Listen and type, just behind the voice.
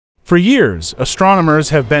For years, astronomers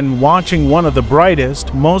have been watching one of the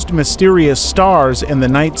brightest, most mysterious stars in the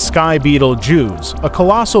night sky, Betelgeuse, a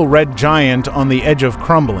colossal red giant on the edge of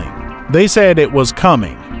crumbling. They said it was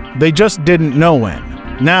coming. They just didn't know when.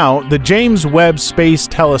 Now, the James Webb Space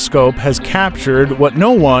Telescope has captured what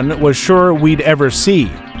no one was sure we'd ever see,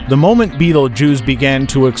 the moment Betelgeuse began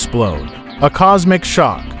to explode. A cosmic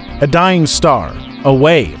shock, a dying star, a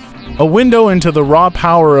wave, a window into the raw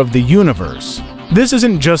power of the universe. This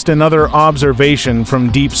isn't just another observation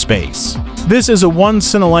from deep space. This is a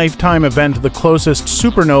once-in-a-lifetime event, the closest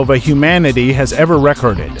supernova humanity has ever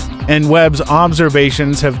recorded, and Webb's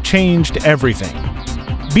observations have changed everything.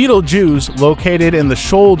 Betelgeuse, located in the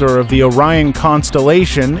shoulder of the Orion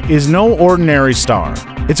constellation, is no ordinary star.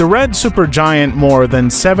 It's a red supergiant more than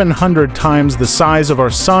 700 times the size of our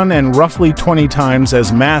Sun and roughly 20 times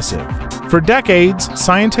as massive. For decades,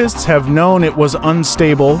 scientists have known it was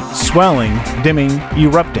unstable, swelling, dimming,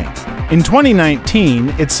 erupting. In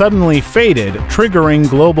 2019, it suddenly faded, triggering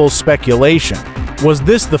global speculation. Was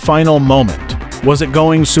this the final moment? Was it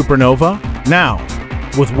going supernova? Now,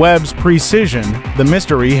 with Webb's precision, the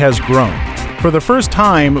mystery has grown. For the first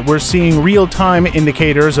time, we're seeing real-time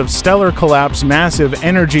indicators of stellar collapse, massive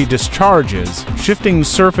energy discharges, shifting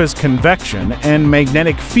surface convection, and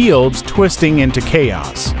magnetic fields twisting into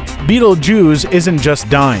chaos. Betelgeuse isn't just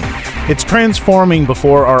dying, it's transforming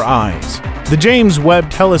before our eyes. The James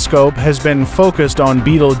Webb Telescope has been focused on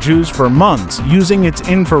Betelgeuse for months, using its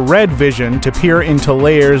infrared vision to peer into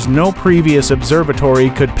layers no previous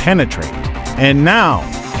observatory could penetrate. And now,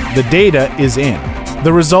 the data is in.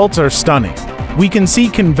 The results are stunning. We can see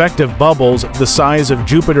convective bubbles the size of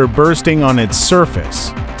Jupiter bursting on its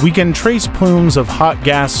surface. We can trace plumes of hot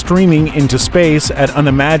gas streaming into space at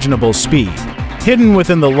unimaginable speed. Hidden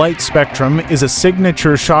within the light spectrum is a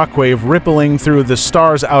signature shockwave rippling through the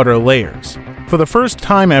star's outer layers. For the first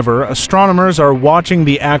time ever, astronomers are watching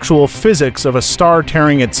the actual physics of a star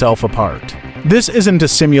tearing itself apart. This isn't a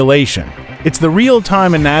simulation. It's the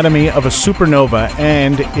real-time anatomy of a supernova,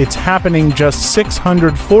 and it's happening just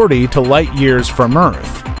 640 to light-years from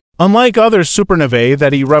Earth. Unlike other supernovae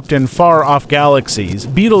that erupt in far-off galaxies,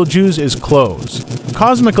 Betelgeuse is close.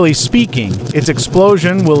 Cosmically speaking, its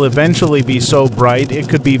explosion will eventually be so bright it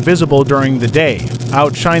could be visible during the day,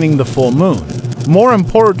 outshining the full moon. More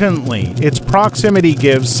importantly, its proximity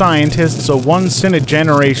gives scientists a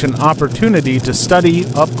once-in-a-generation opportunity to study,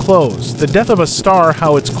 up close, the death of a star,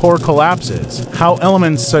 how its core collapses, how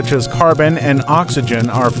elements such as carbon and oxygen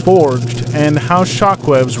are forged, and how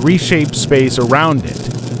shockwaves reshape space around it.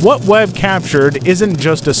 What Webb captured isn't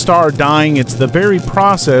just a star dying, it's the very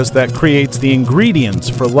process that creates the ingredients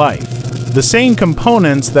for life. The same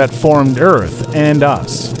components that formed Earth and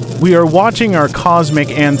us. We are watching our cosmic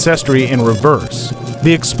ancestry in reverse.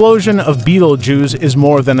 The explosion of Betelgeuse is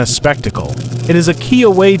more than a spectacle. It is a key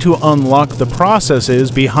way to unlock the processes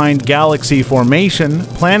behind galaxy formation,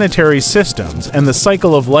 planetary systems, and the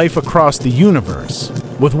cycle of life across the universe.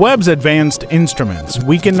 With Webb's advanced instruments,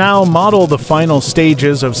 we can now model the final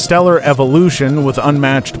stages of stellar evolution with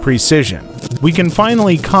unmatched precision. We can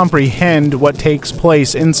finally comprehend what takes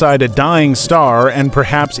place inside a dying star and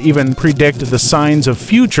perhaps even predict the signs of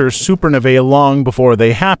future supernovae long before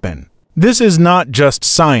they happen. This is not just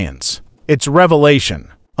science, it's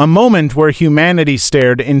revelation. A moment where humanity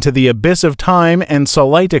stared into the abyss of time and saw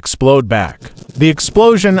light explode back. The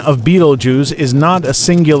explosion of Betelgeuse is not a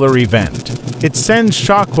singular event. It sends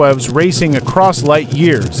shockwaves racing across light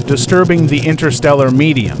years, disturbing the interstellar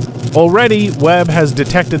medium. Already, Webb has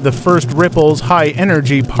detected the first ripples,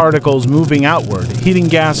 high-energy particles moving outward, heating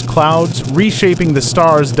gas clouds, reshaping the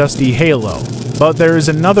star's dusty halo. But there is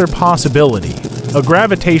another possibility, a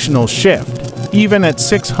gravitational shift. Even at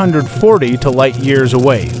 640 to light-years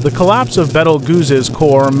away, the collapse of Betelgeuse's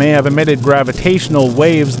core may have emitted gravitational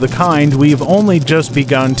waves, the kind we've only just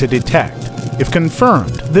begun to detect. If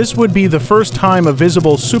confirmed, this would be the first time a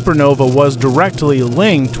visible supernova was directly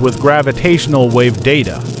linked with gravitational wave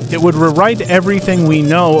data. It would rewrite everything we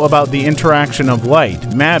know about the interaction of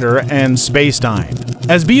light, matter, and space-time.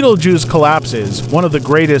 As Betelgeuse collapses, one of the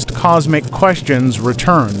greatest cosmic questions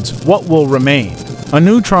returns: what will remain? A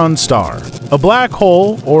neutron star, a black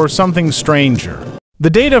hole, or something stranger? The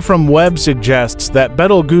data from Webb suggests that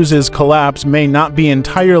Betelgeuse's collapse may not be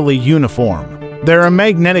entirely uniform. There are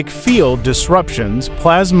magnetic field disruptions,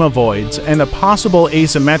 plasma voids, and a possible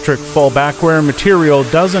asymmetric fallback where material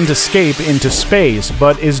doesn't escape into space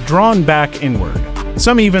but is drawn back inward.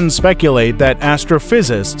 Some even speculate that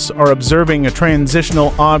astrophysicists are observing a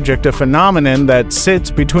transitional object, a phenomenon that sits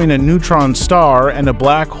between a neutron star and a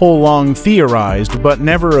black hole, long theorized but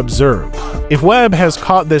never observed. If Webb has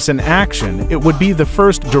caught this in action, it would be the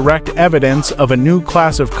first direct evidence of a new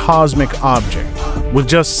class of cosmic object. With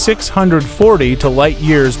just 640 to light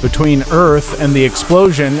years between Earth and the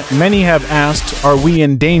explosion, many have asked, are we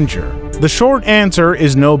in danger? The short answer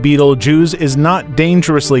is no, Betelgeuse is not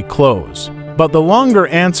dangerously close. But the longer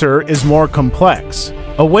answer is more complex.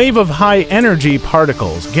 A wave of high-energy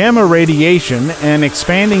particles, gamma radiation, and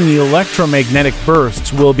expanding the electromagnetic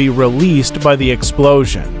bursts will be released by the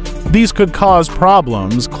explosion. These could cause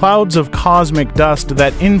problems, clouds of cosmic dust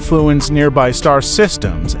that influence nearby star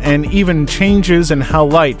systems, and even changes in how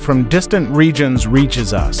light from distant regions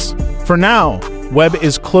reaches us. For now, Webb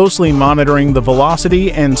is closely monitoring the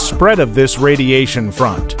velocity and spread of this radiation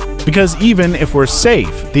front. Because even if we're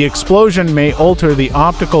safe, the explosion may alter the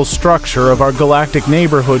optical structure of our galactic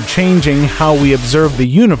neighborhood, changing how we observe the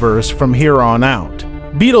universe from here on out.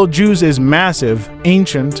 Betelgeuse is massive,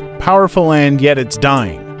 ancient, powerful, and yet it's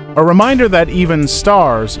dying. A reminder that even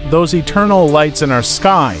stars, those eternal lights in our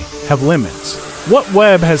sky, have limits. What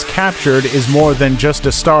Webb has captured is more than just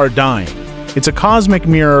a star dying. It's a cosmic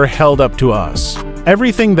mirror held up to us.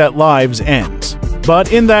 Everything that lives ends.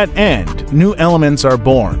 But in that end, new elements are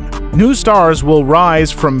born. New stars will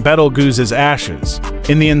rise from Betelgeuse's ashes.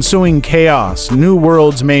 In the ensuing chaos, new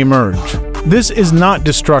worlds may emerge. This is not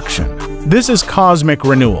destruction. This is cosmic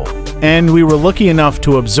renewal, and we were lucky enough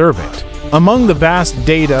to observe it. Among the vast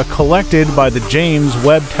data collected by the James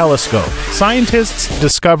Webb Telescope, scientists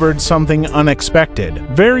discovered something unexpected: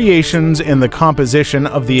 variations in the composition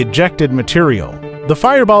of the ejected material. The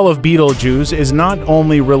fireball of Betelgeuse is not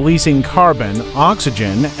only releasing carbon,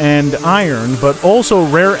 oxygen, and iron, but also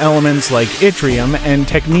rare elements like yttrium and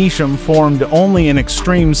technetium formed only in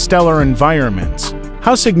extreme stellar environments.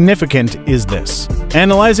 How significant is this?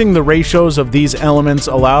 Analyzing the ratios of these elements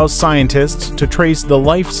allows scientists to trace the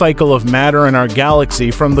life cycle of matter in our galaxy,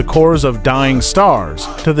 from the cores of dying stars,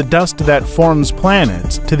 to the dust that forms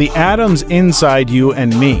planets, to the atoms inside you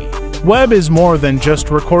and me. Webb is more than just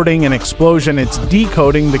recording an explosion, it's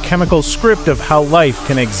decoding the chemical script of how life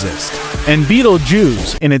can exist. And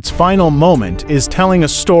Betelgeuse, in its final moment, is telling a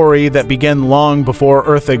story that began long before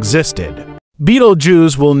Earth existed.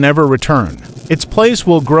 Betelgeuse will never return. Its place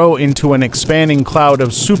will grow into an expanding cloud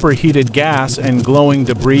of superheated gas and glowing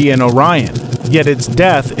debris in Orion. Yet its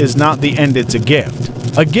death is not the end, it's a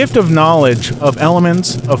gift. A gift of knowledge, of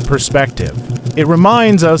elements, of perspective. It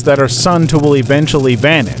reminds us that our sun too will eventually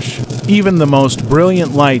vanish. Even the most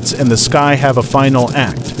brilliant lights in the sky have a final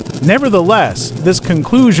act. Nevertheless, this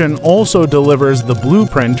conclusion also delivers the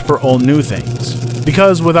blueprint for all new things.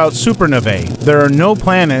 Because without supernovae, there are no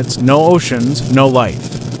planets, no oceans, no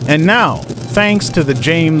life. And now, thanks to the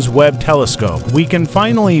James Webb Telescope, we can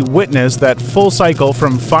finally witness that full cycle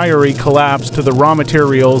from fiery collapse to the raw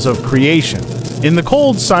materials of creation. In the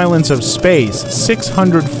cold silence of space,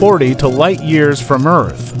 640 to light years from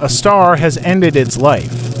Earth, a star has ended its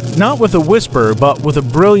life. Not with a whisper, but with a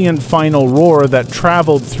brilliant final roar that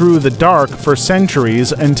traveled through the dark for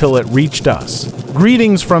centuries until it reached us.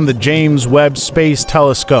 Greetings from the James Webb Space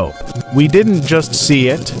Telescope. We didn't just see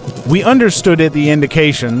it, we understood it, the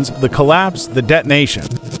indications, the collapse, the detonation.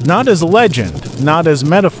 Not as legend, not as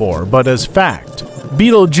metaphor, but as fact.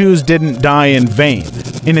 Betelgeuse didn't die in vain.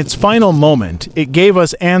 In its final moment, it gave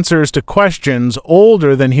us answers to questions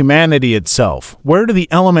older than humanity itself. Where do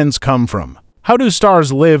the elements come from? How do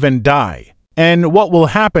stars live and die? And what will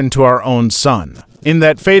happen to our own sun? In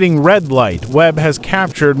that fading red light, Webb has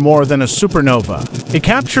captured more than a supernova. It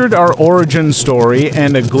captured our origin story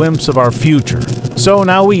and a glimpse of our future. So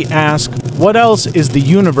now we ask, what else is the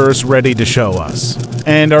universe ready to show us?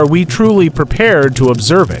 And are we truly prepared to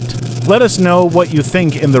observe it? Let us know what you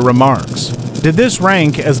think in the remarks. Did this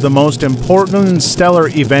rank as the most important stellar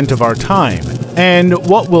event of our time? And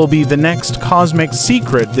what will be the next cosmic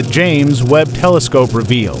secret the James Webb Telescope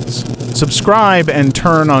reveals? Subscribe and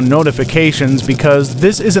turn on notifications, because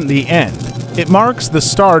this isn't the end. It marks the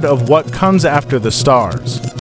start of what comes after the stars.